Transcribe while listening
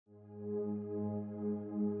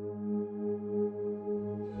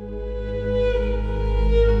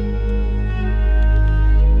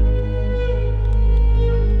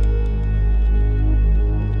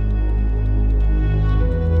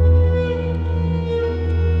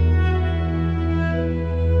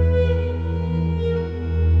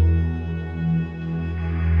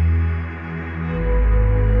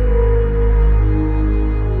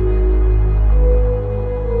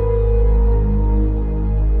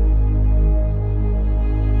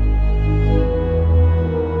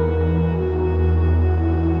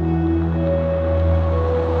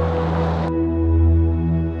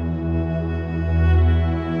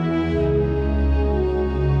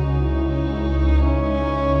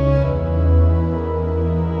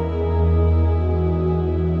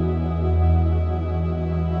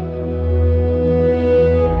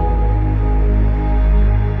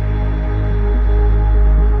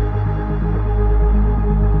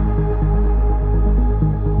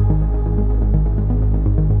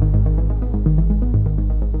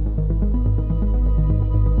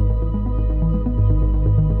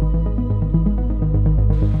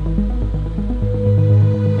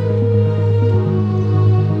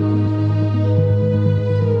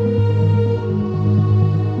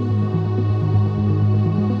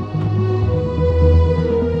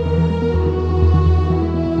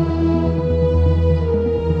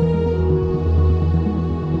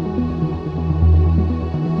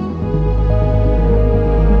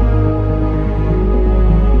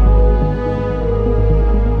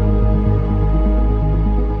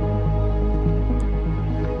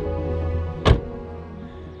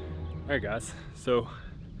guys, so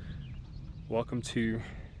welcome to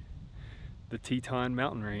the Teton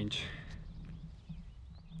mountain range.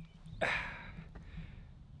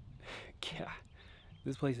 Yeah,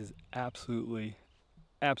 this place is absolutely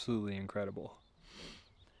incredible.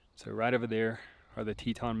 So right over there are the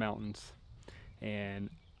Teton mountains, and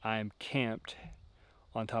I'm camped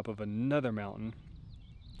on top of another mountain.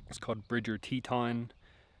 It's called Bridger Teton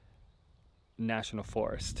National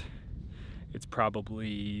Forest. It's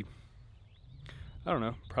probably, I don't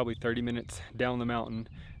know, probably 30 minutes down the mountain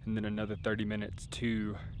and then another 30 minutes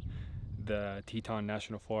to the Teton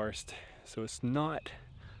National Forest. So it's not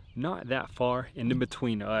that far, and in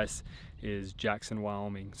between us is Jackson,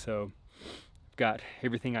 Wyoming. So I've got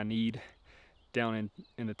everything I need down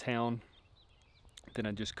in the town. Then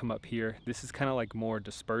I just come up here. This is kind of like more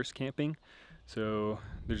dispersed camping. So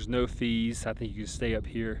there's no fees. I think you can stay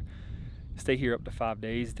here up to 5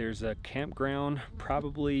 days. There's a campground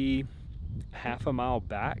probably half a mile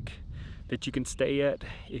back that you can stay at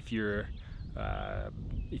if you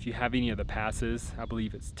have any of the passes. I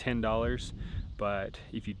believe it's $10, but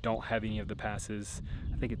if you don't have any of the passes,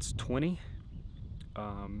 I think it's $20.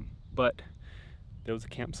 But there was a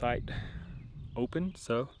campsite open,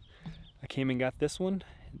 so I came and got this one.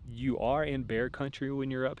 You are in bear country when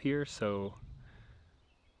you're up here, so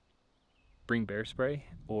bring bear spray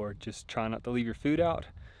or just try not to leave your food out.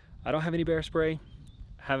 I don't have any bear spray.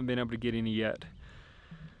 Haven't been able to get any yet,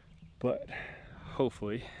 but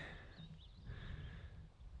hopefully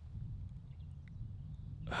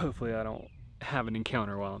I don't have an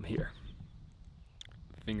encounter while I'm here.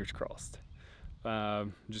 Fingers crossed.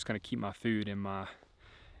 I'm just gonna keep my food in my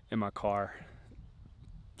car,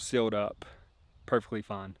 sealed up, perfectly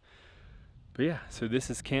fine. But yeah, so this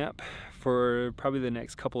is camp for probably the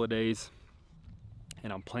next couple of days,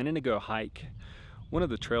 and I'm planning to go hike one of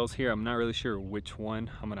the trails here. I'm not really sure which one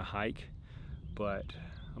I'm gonna hike, but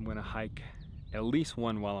I'm gonna hike at least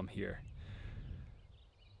one while I'm here.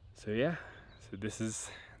 So yeah, so this is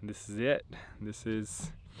it. This is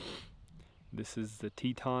the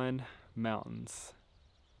Teton Mountains.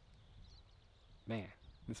 Man,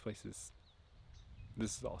 this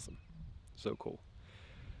is awesome. So cool.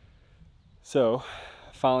 So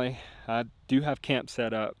finally, I do have camp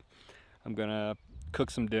set up. I'm gonna cook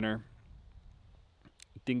some dinner.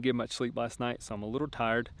 Didn't get much sleep last night, so I'm a little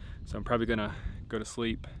tired. So I'm probably gonna go to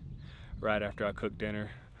sleep right after I cook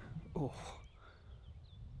dinner. Oh,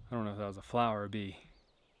 I don't know if that was a fly or a bee.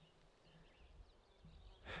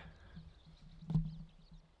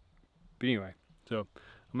 But anyway, so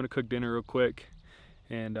I'm gonna cook dinner real quick,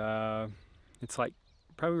 and it's like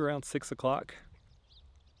probably around 6 o'clock.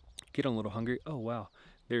 Getting a little hungry. Oh wow,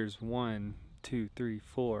 there's 1, 2, 3,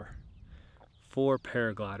 4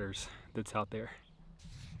 paragliders that's out there.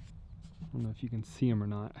 I don't know if you can see them or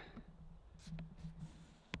not.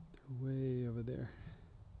 They're way over there.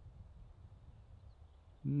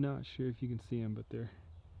 Not sure if you can see them, but they're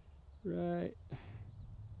right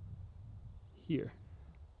here.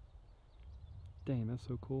 Dang, that's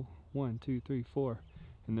so cool. 1, 2, 3, 4.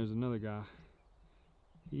 And there's another guy.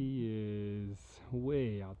 He is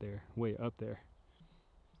way out there, way up there.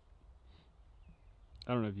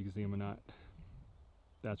 I don't know if you can see him or not.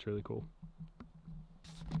 That's really cool.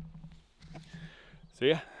 So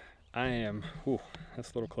yeah, I am, ooh, that's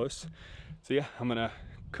a little close. So yeah, I'm gonna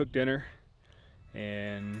cook dinner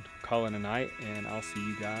and call it a night, and I'll see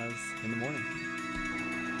you guys in the morning.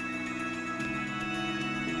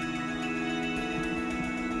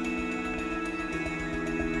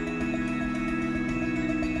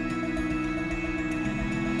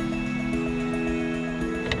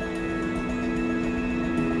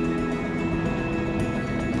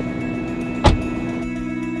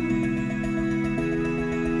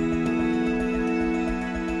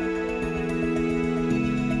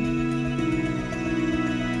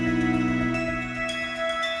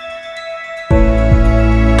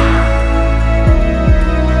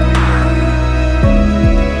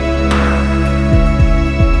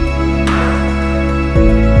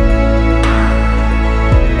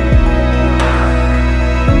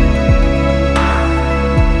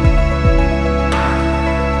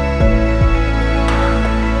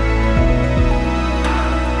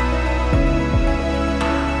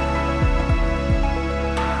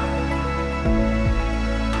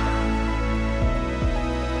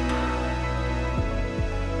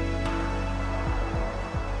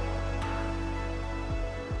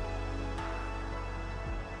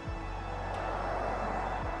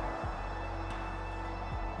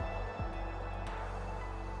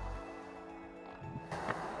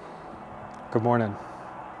 Good morning.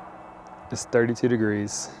 It's 32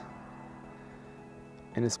 degrees.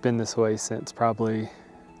 and it's been this way since probably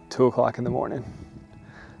 2 o'clock in the morning.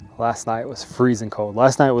 Last night was freezing cold.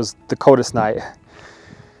 Last night was the coldest night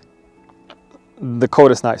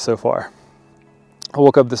so far. I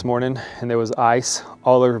woke up this morning and there was ice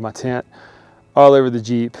all over my tent, all over the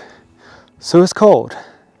Jeep. So it's cold,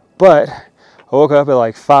 but I woke up at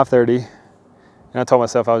like 5:30 and I told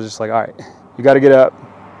myself, I was just like, all right, you got to get up.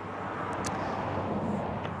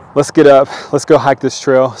 Let's get up. Let's go hike this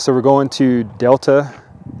trail. So we're going to Delta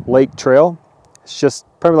Lake Trail. It's just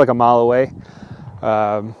probably like a mile away.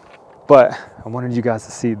 But I wanted you guys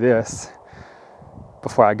to see this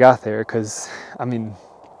before I got there, because I mean,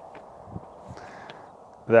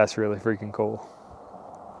 that's really freaking cool.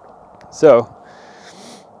 So,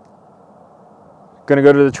 gonna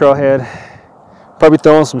go to the trailhead. Probably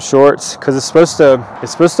throw on some shorts because it's supposed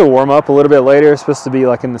to warm up a little bit later. It's supposed to be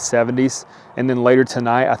like in the 70s, and then later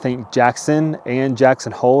tonight, I think Jackson and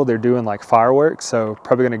Jackson Hole, they're doing like fireworks. So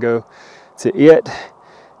probably gonna go to it,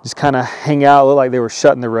 just kind of hang out. It looked like they were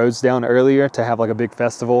shutting the roads down earlier to have like a big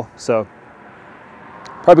festival. So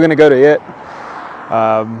probably gonna go to it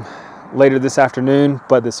later this afternoon.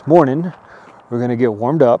 But this morning, we're gonna get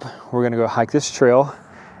warmed up. We're gonna go hike this trail,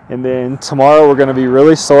 and then tomorrow we're gonna be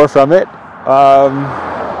really sore from it.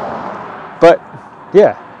 But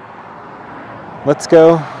yeah, let's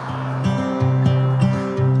go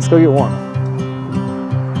get warm.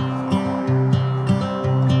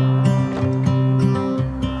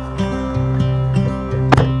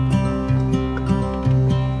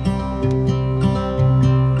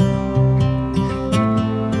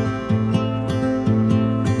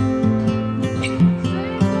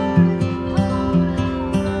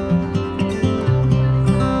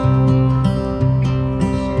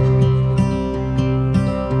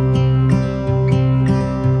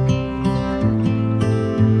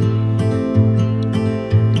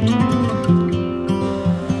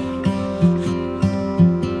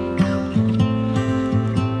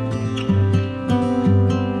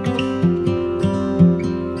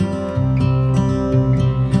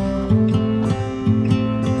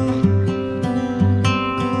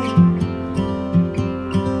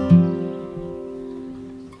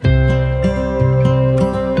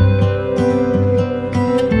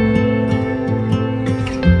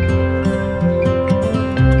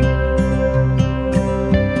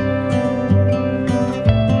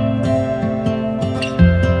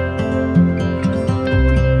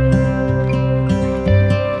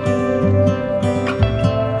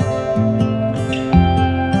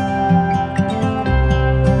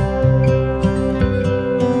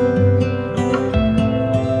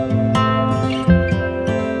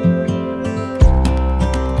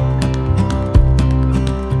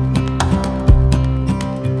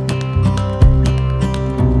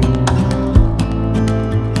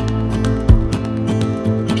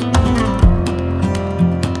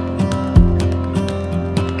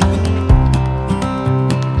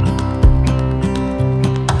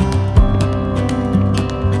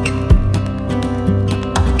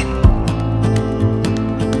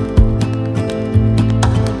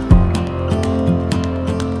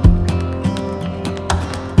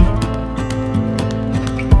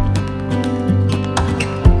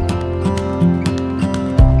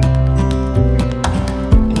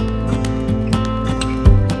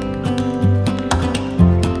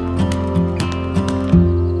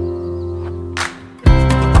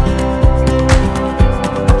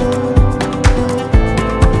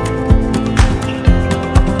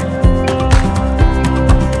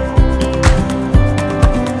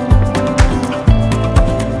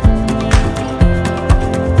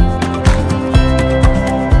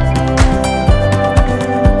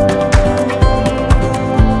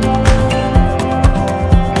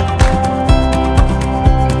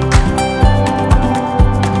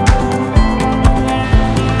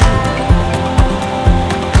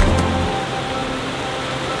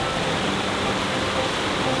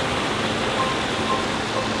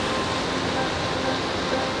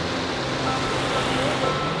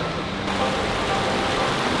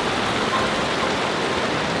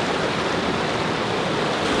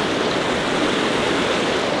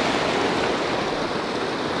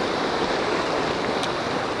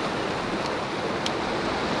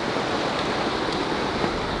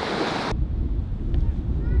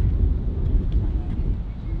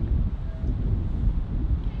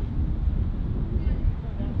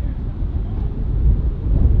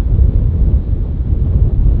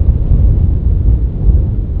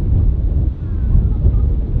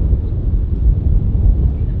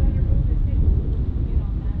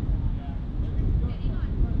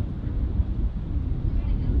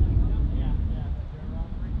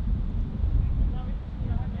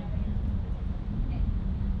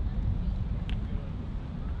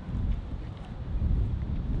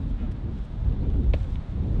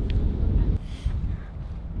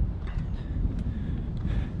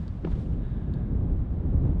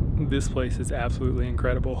 This place is absolutely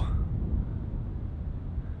incredible.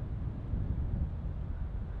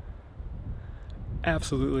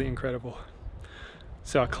 Absolutely incredible.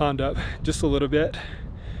 So I climbed up just a little bit.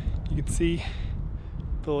 You can see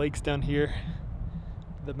the lake's down here,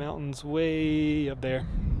 the mountain's way up there.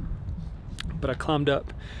 But I climbed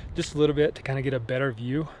up just a little bit to kind of get a better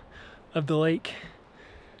view of the lake.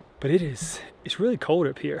 But it's really cold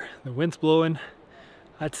up here. The wind's blowing.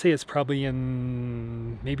 I'd say it's probably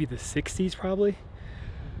in maybe the 60s probably.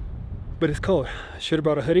 But it's cold. I should have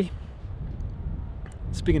brought a hoodie.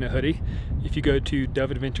 Speaking of hoodie, if you go to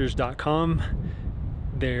doveadventures.com,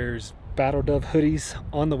 there's Battle Dove hoodies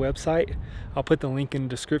on the website. I'll put the link in the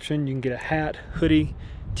description. You can get a hat, hoodie,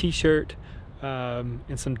 t-shirt,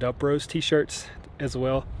 and some Dove Bros t-shirts as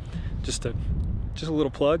well. Just a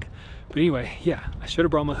little plug. But anyway, yeah, I should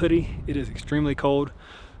have brought my hoodie. It is extremely cold.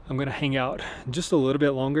 I'm gonna hang out just a little bit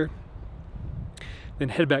longer, then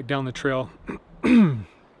head back down the trail, and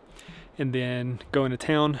then go into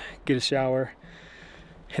town, get a shower,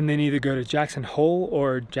 and then either go to Jackson Hole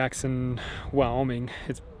or Jackson, Wyoming.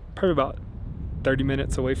 It's probably about 30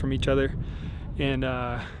 minutes away from each other, and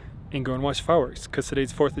go and watch fireworks, because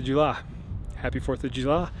today's 4th of July. Happy 4th of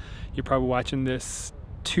July. You're probably watching this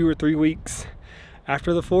 2 or 3 weeks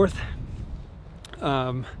after the 4th.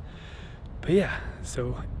 But yeah,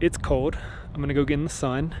 so it's cold. I'm gonna go get in the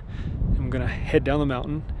sun. I'm gonna head down the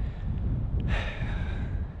mountain.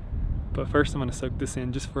 But first I'm gonna soak this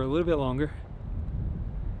in just for a little bit longer.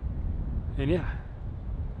 And yeah,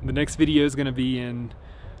 the next video is gonna be in,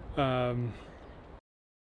 and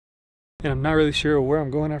I'm not really sure where I'm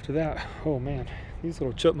going after that. Oh man, these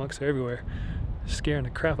little chipmunks are everywhere. They're scaring the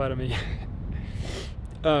crap out of me.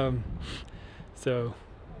 So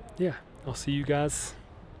yeah, I'll see you guys